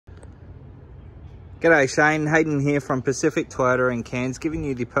G'day Shane, Hayden here from Pacific Toyota in Cairns, giving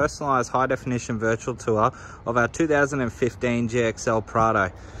you the personalised high-definition virtual tour of our 2015 GXL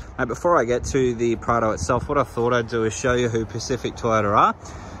Prado. Now, before I get to the Prado itself, what I thought I'd do is show you who Pacific Toyota are.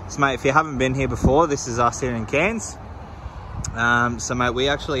 So mate, if you haven't been here before, this is us here in Cairns. So mate, we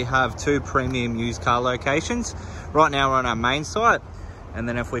actually have two premium used car locations. Right now we're on our main site, and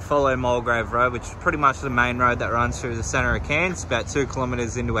then if we follow Mulgrave Road, which is pretty much the main road that runs through the centre of Cairns, about 2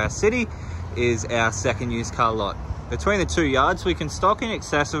 kilometres into our city, is our second used car lot. Between the two yards, we can stock in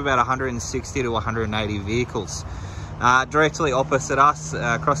excess of about 160 to 180 vehicles. Directly opposite us,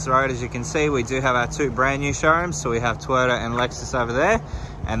 across the road, as you can see, we do have our two brand new showrooms. So we have Toyota and Lexus over there,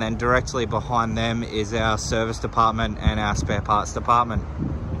 and then directly behind them is our service department and our spare parts department.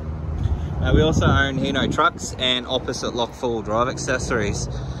 We also own Hino trucks and opposite lock full drive accessories.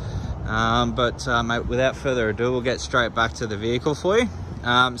 Mate, without further ado, we'll get straight back to the vehicle for you.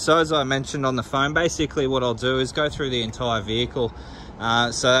 So as I mentioned on the phone, basically what I'll do is go through the entire vehicle.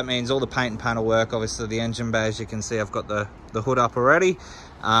 So that means all the paint and panel work, obviously the engine bay, as you can see, I've got the hood up already.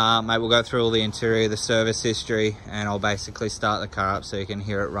 Mate, we'll go through all the interior, the service history, and I'll basically start the car up so you can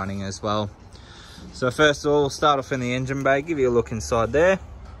hear it running as well. So first of all, we'll start off in the engine bay, give you a look inside there.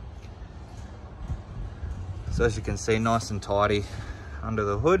 So as you can see, nice and tidy under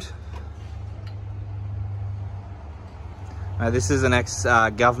the hood. This is an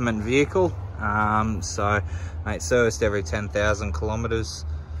ex-government vehicle, so mate, serviced every 10,000 kilometres.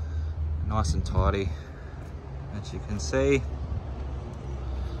 Nice and tidy, as you can see.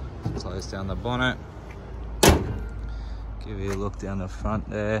 Close down the bonnet. Give you a look down the front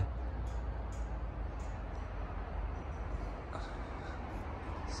there.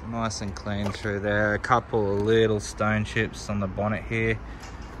 So nice and clean through there. A couple of little stone chips on the bonnet here,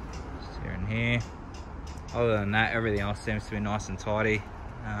 just here and here. Other than that, everything else seems to be nice and tidy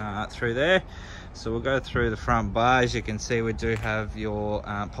through there. So we'll go through the front bar. As you can see, we do have your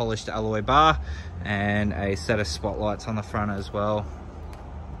polished alloy bar and a set of spotlights on the front as well.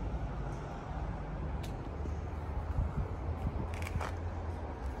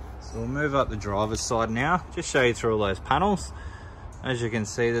 So we'll move up the driver's side now, just show you through all those panels. As you can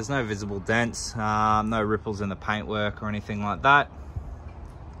see, there's no visible dents, no ripples in the paintwork or anything like that.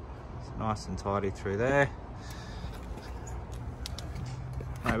 It's nice and tidy through there.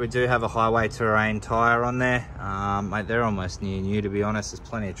 Mate, we do have a highway terrain tyre on there. Mate, they're almost near new, to be honest. There's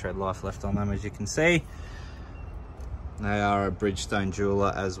plenty of tread life left on them, as you can see. They are a Bridgestone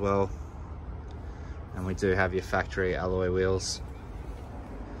jeweler as well. And we do have your factory alloy wheels.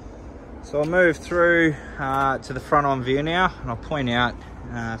 So I'll move through to the front on view now, and I'll point out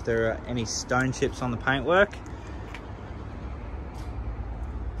if there are any stone chips on the paintwork.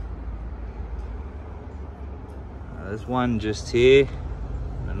 There's one just here.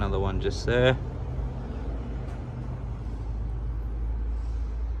 Another one just there.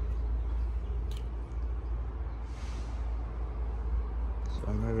 So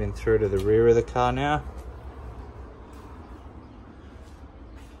I'm moving through to the rear of the car now.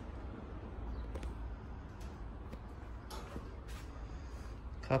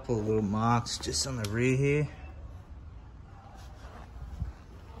 Couple of little marks just on the rear here.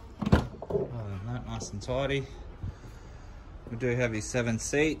 Other than that, nice and tidy. We do have your 7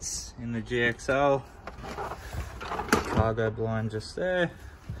 seats in the GXL. Cargo blind just there.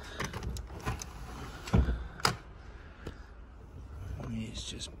 It's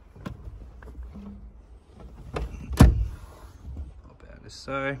just pop out as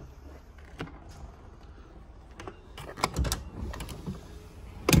so.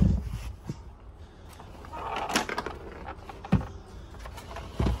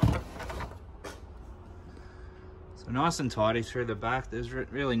 Nice and tidy through the back. There's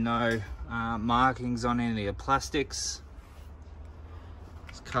really no markings on any of the plastics.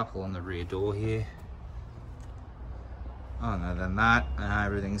 There's a couple on the rear door here. Other than that,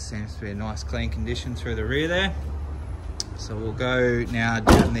 everything seems to be in nice clean condition through the rear there. So we'll go now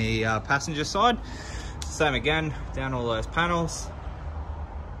down the passenger side. Same again, down all those panels.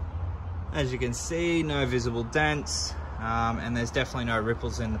 As you can see, no visible dents, and there's definitely no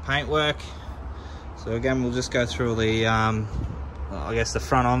ripples in the paintwork. So again, we'll just go through the, I guess the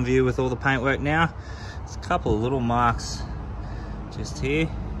front on view with all the paintwork now. There's a couple of little marks just here.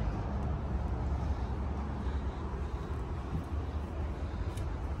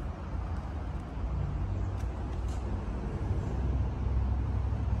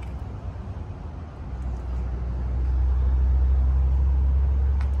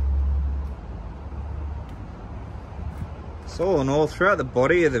 So all in all, throughout the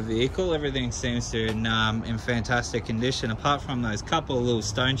body of the vehicle, everything seems to be in fantastic condition, apart from those couple of little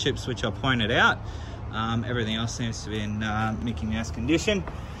stone chips which I pointed out. Everything else seems to be in Mickey Mouse condition.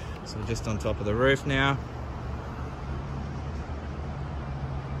 So we're just on top of the roof now.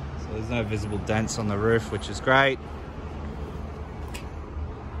 So there's no visible dents on the roof, which is great.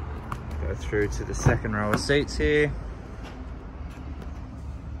 Go through to the second row of seats here.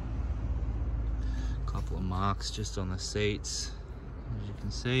 Couple of marks just on the seats, as you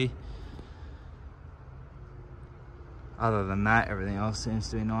can see. Other than that, everything else seems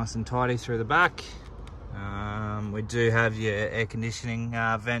to be nice and tidy through the back. We do have your air conditioning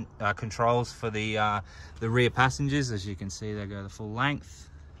vent controls for the rear passengers. As you can see, they go the full length.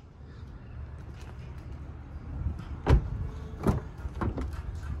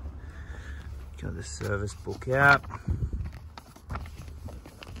 Got the service book out.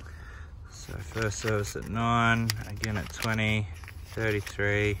 So first service at 9, again at 20,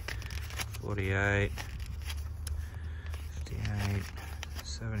 33, 48, 58,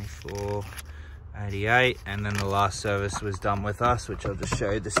 74, 88, and then the last service was done with us, which I'll just show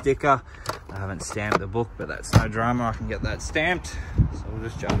you the sticker. I haven't stamped the book, but that's no drama, I can get that stamped. So we'll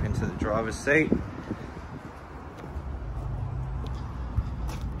just jump into the driver's seat.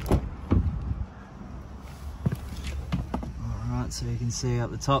 Alright, so you can see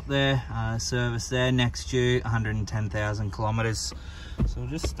up the top there, service there, next due 110,000 kilometers. So we'll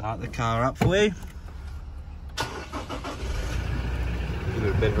just start the car up for you. Give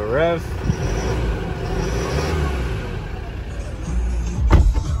it a bit of a rev.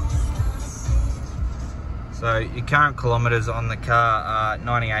 So your current kilometers on the car are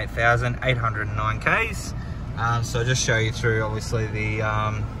 98,809 Ks. So I'll just show you through obviously the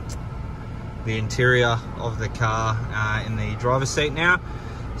interior of the car in the driver's seat now.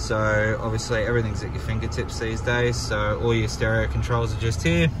 So obviously everything's at your fingertips these days. So all your stereo controls are just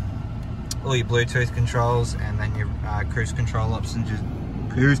here, all your Bluetooth controls, and then your cruise control options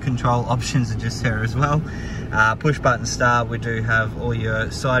are just there as well. Push button start, we do have all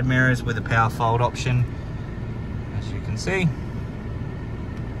your side mirrors with a power fold option, as you can see.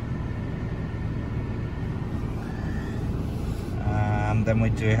 Then we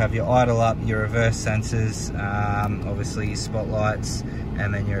do have your idle up, your reverse sensors, obviously your spotlights,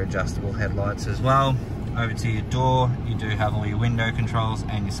 and then your adjustable headlights as well. Over to your door, you do have all your window controls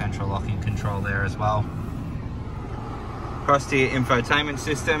and your central locking control there as well. Across to your infotainment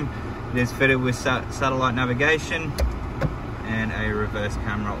system, it is fitted with satellite navigation and a reverse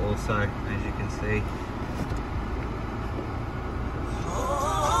camera also, as you can see.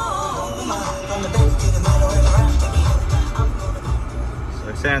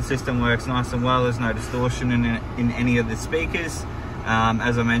 So sound system works nice and well, there's no distortion in any of the speakers.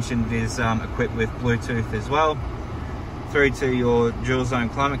 As I mentioned, it is equipped with Bluetooth as well. Through to your dual zone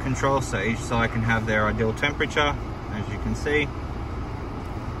climate control, so each side can have their ideal temperature, as you can see.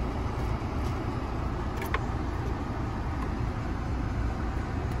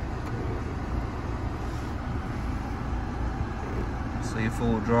 So your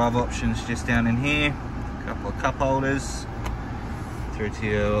four-wheel drive options just down in here, a couple of cup holders, through to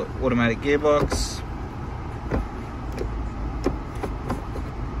your automatic gearbox.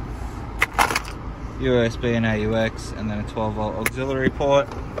 USB and AUX, and then a 12-volt auxiliary port.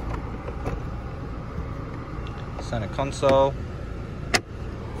 Center console.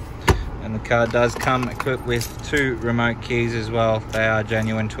 And the car does come equipped with 2 remote keys as well. They are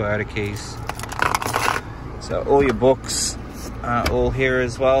genuine Toyota keys. So all your books are all here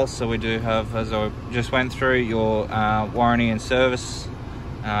as well. So we do have, as I just went through, your warranty and service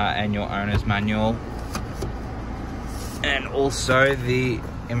and your owner's manual. And also the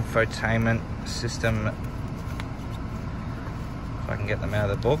infotainment system, if I can get them out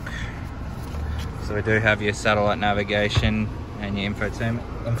of the book. So we do have your satellite navigation and your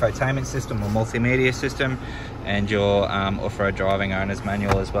infotainment system or multimedia system, and your off-road driving owner's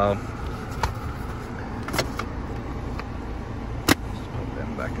manual as well. Just put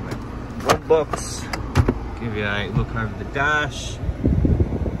them back in the glove box. Give you a look over the dash.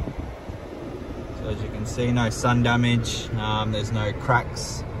 So as you can see, no sun damage, there's no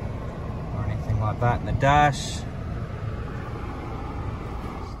cracks or anything like that in the dash. Just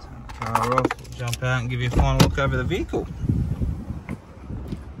turn the car off, we'll jump out and give you a final look over the vehicle.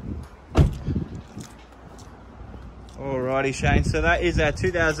 Alrighty Shane, so that is our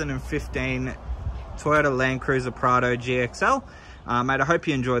 2015 Toyota Land Cruiser Prado GXL. Mate, I hope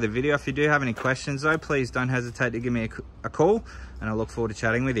you enjoy the video. If you do have any questions though, please don't hesitate to give me a call, and I look forward to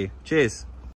chatting with you. Cheers.